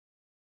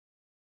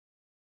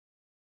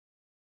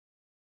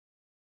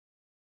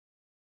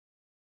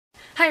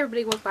Hi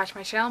everybody, welcome back to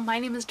my channel. My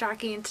name is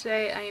Jackie and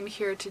today I am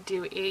here to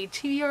do a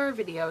TBR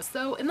video.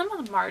 So in the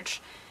month of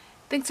March,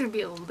 things are going to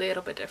be a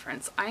little bit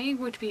different. So I am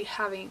going to be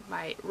having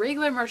my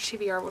regular March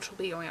TBR, which will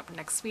be going up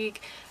next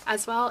week,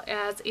 as well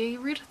as a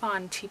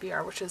Read-a-Thon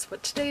TBR, which is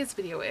what today's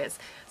video is.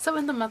 So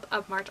in the month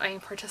of March, I am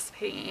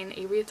participating in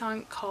a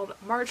Read-a-Thon called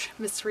March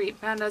Mystery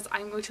Madness.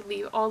 I'm going to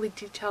leave all the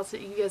details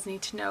that you guys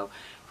need to know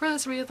for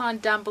this Read-a-Thon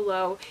down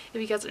below if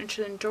you guys are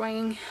interested in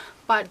joining.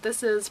 But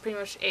this is pretty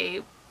much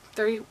a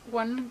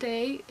 31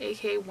 day,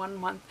 aka 1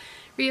 month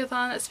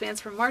readathon that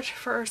spans from March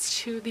 1st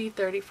to the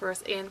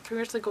 31st, and pretty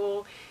much the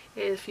goal,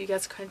 if you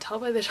guys couldn't tell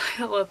by the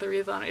title of the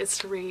readathon, is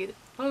to read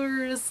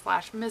thrillers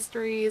 /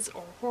 mysteries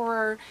or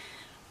horror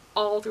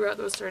all throughout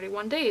those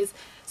 31 days.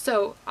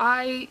 So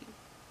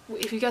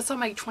if you guys saw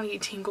my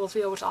 2018 goals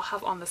video, which I'll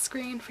have on the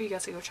screen for you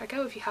guys to go check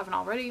out if you haven't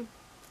already,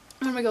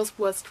 one of my goals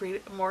was to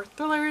read more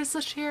thrillers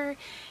this year,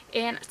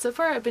 and so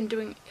far I've been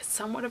doing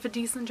somewhat of a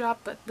decent job,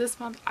 but this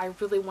month I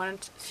really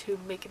wanted to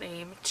make an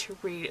aim to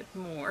read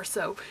more.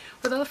 So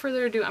without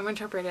further ado, I'm going to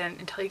jump right in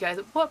and tell you guys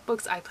what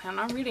books I plan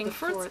on reading. The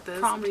first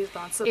prompt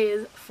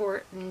is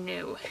for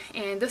new,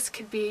 and this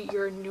could be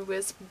your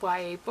newest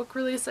YA book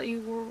release that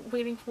you were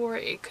waiting for.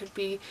 It could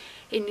be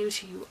a new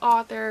to you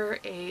author,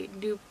 a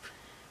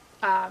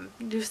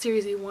new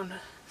series you want to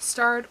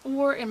start,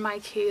 or in my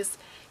case,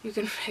 you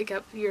can pick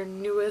up your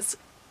newest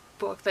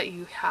book that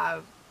you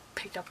have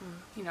picked up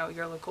from,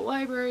 your local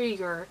library,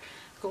 your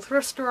local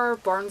thrift store,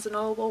 Barnes &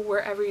 Noble,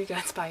 wherever you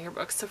guys buy your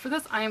books. So for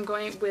this, I am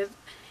going with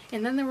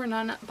And Then There Were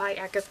None by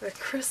Agatha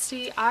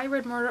Christie. I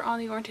read Murder on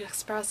the Orient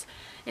Express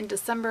in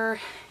December,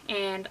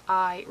 and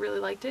I really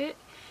liked it.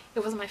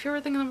 It wasn't my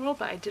favorite thing in the world,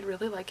 but I did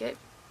really like it.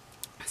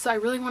 So I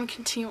really want to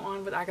continue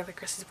on with Agatha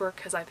Christie's work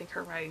because I think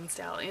her writing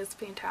style is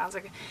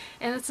fantastic.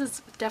 And this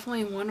is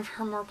definitely one of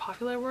her more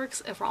popular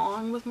works,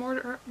 along with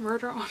Murder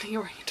on the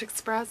Orient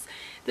Express.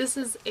 This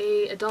is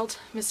an adult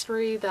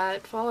mystery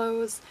that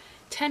follows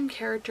 10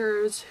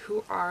 characters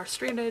who are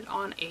stranded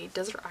on a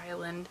desert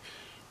island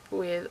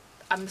with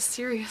a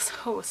mysterious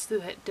host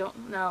that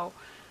don't know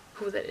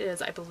who that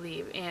is, I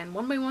believe. And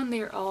one by one,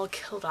 they are all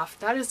killed off.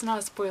 That is not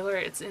a spoiler,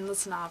 it's in the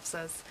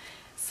synopsis.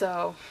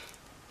 So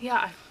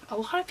yeah, a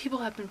lot of people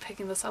have been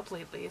picking this up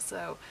lately,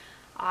 so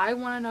I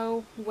want to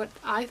know what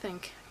I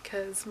think,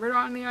 because Murder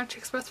on the Orient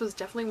Express was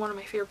definitely one of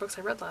my favorite books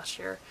I read last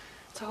year,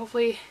 so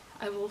hopefully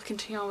I will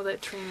continue on with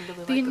it, really like this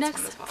one as well. The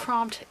next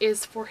prompt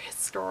is for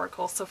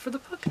historical. So for the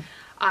book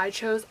I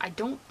chose, I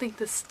don't think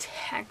this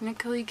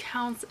technically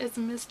counts as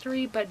a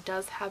mystery, but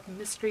does have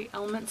mystery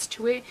elements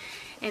to it,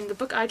 and the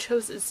book I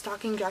chose is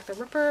Stalking Jack the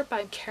Ripper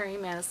by Carrie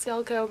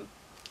Maniscalco.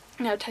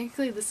 Now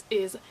technically this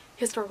is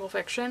historical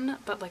fiction,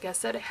 but like I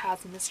said, it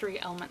has mystery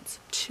elements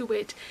to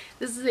it.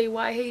 This is a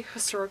YA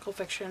historical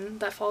fiction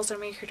that follows our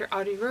main character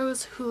Audrey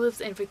Rose, who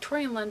lives in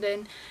Victorian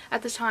London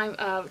at the time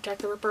of Jack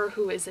the Ripper,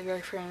 who is a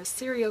very famous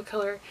serial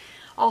killer.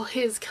 All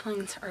his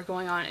killings are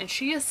going on, and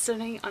she is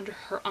studying under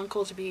her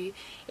uncle to be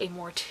a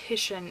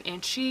mortician,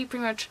 and she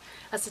pretty much,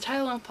 as the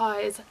title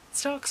implies,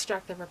 stalks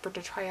Jack the Ripper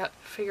to try out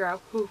figure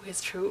out who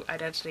his true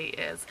identity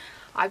is.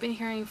 I've been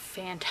hearing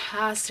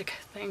fantastic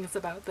things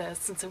about this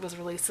since it was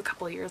released a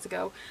couple of years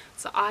ago,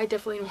 so I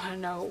definitely want to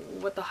know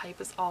what the hype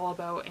is all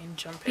about and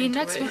jump into it. The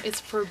next one is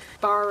for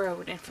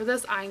borrowed, and for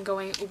this I'm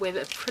going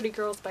with Pretty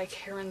Girls by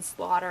Karen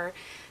Slaughter.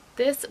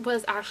 This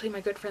was actually my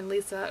good friend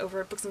Lisa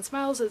over at Books and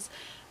Smiles'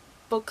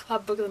 book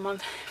club book of the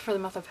month for the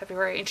month of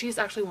February, and she's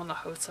actually one of the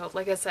hosts. So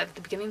like I said at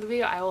the beginning of the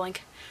video, I will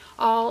link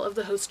all of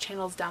the host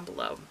channels down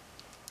below.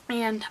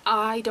 And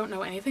I don't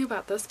know anything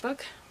about this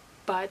book,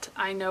 but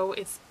I know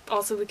it's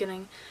also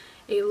getting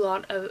a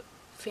lot of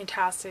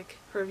fantastic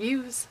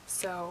reviews,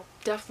 so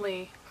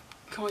definitely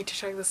going to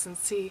check this and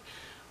see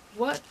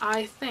what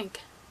I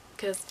think,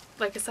 because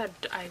like I said,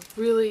 I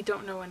really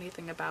don't know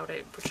anything about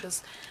it, which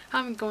is how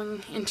I'm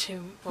going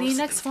into most. The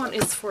next one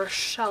is for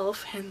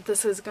Shelf, and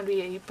this is going to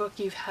be a book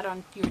you've had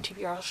on your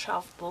TBR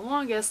shelf the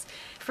longest.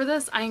 For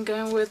this, I'm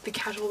going with The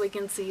Casual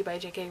Vacancy by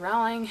J.K.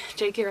 Rowling.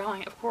 J.K.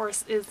 Rowling, of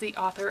course, is the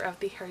author of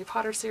the Harry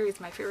Potter series,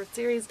 my favorite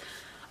series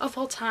of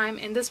all time,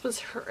 and this was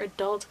her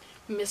adult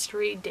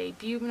mystery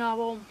debut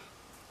novel.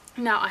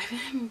 Now,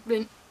 I've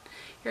been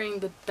hearing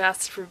the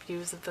best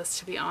reviews of this,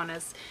 to be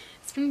honest.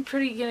 It's been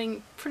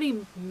getting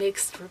pretty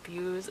mixed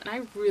reviews, and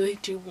I really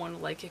do want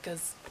to like it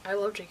because I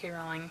love J.K.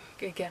 Rowling.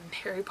 Again,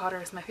 Harry Potter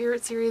is my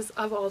favorite series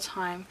of all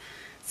time,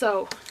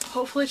 so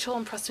hopefully she'll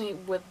impress me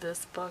with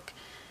this book,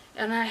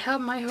 and I have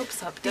my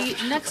hopes up.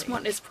 Definitely. The next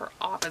one is for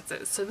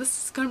opposites. So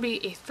this is going to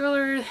be a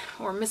thriller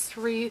or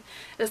mystery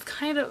that's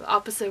kind of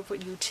opposite of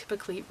what you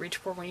typically reach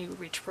for when you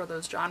reach for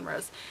those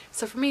genres.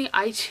 So for me,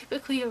 I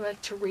typically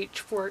like to reach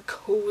for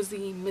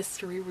cozy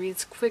mystery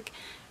reads, quick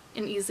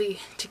and easy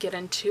to get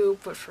into,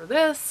 but for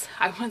this,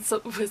 I went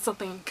with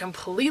something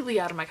completely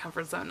out of my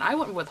comfort zone. I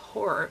went with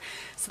horror.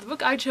 So the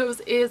book I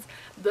chose is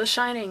The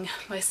Shining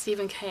by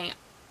Stephen King.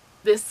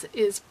 This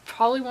is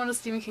probably one of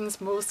Stephen King's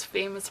most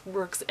famous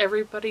works.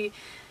 Everybody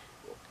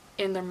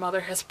and their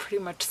mother has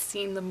pretty much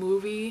seen the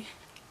movie.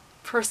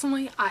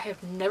 Personally, I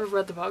have never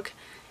read the book,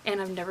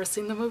 and I've never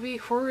seen the movie.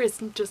 Horror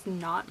is just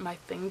not my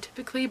thing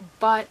typically,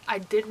 but I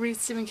did read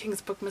Stephen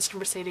King's book Mr.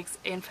 Mercedes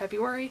in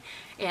February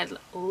and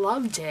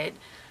loved it.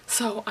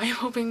 So I'm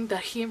hoping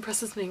that he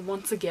impresses me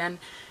once again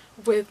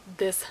with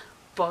this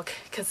book,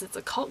 because it's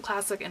a cult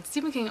classic. And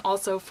Stephen King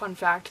also, fun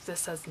fact,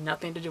 this has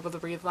nothing to do with the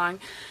Read-a-Thon,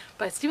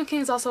 but Stephen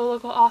King is also a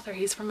local author.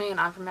 He's from Maine,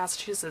 I'm from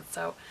Massachusetts,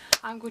 so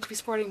I'm going to be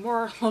supporting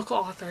more local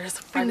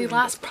authors. And the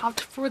last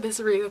prompt for this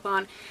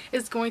Read-a-Thon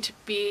is going to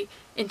be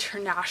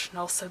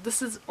international, so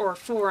this is, or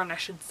foreign I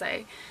should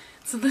say.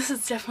 So this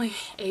is definitely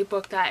a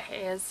book that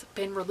has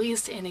been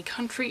released in a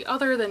country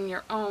other than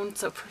your own.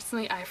 So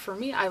personally, for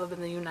me, I live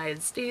in the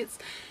United States,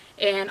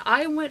 and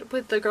I went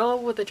with The Girl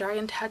with the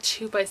Dragon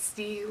Tattoo by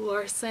C.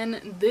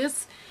 Larson.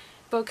 This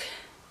book,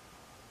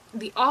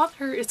 the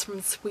author is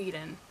from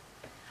Sweden.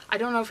 I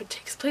don't know if it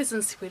takes place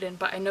in Sweden,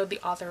 but I know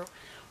the author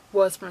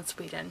was from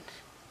Sweden,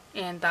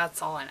 and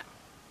that's all I know.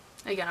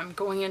 Again, I'm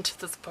going into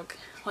this book,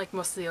 like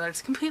most of the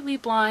others, completely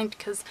blind,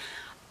 because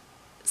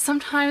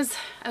sometimes,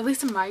 at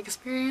least in my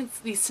experience,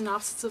 these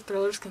synopses of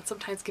thrillers can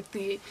sometimes give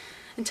the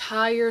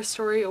entire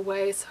story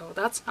away, so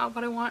that's not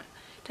what I want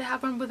to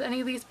happen with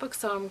any of these books,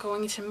 so I'm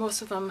going into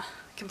most of them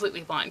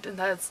completely blind, and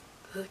that is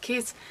the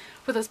case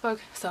with this book.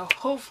 So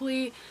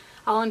hopefully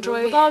I'll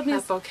enjoy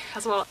that book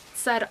as well.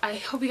 Said, I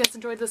hope you guys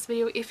enjoyed this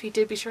video. If you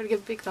did, be sure to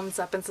give a big thumbs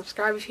up and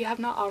subscribe if you have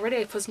not already.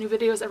 I post new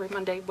videos every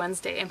Monday,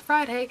 Wednesday, and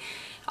Friday.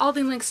 All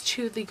the links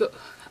to the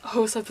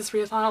host of this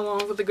readathon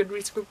along with the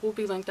Goodreads group will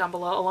be linked down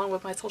below, along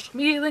with my social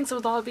media links. So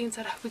with all that being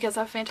said, I hope you guys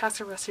have a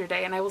fantastic rest of your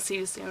day, and I will see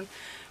you soon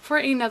for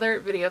another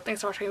video.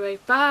 Thanks for watching, everybody.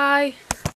 Bye!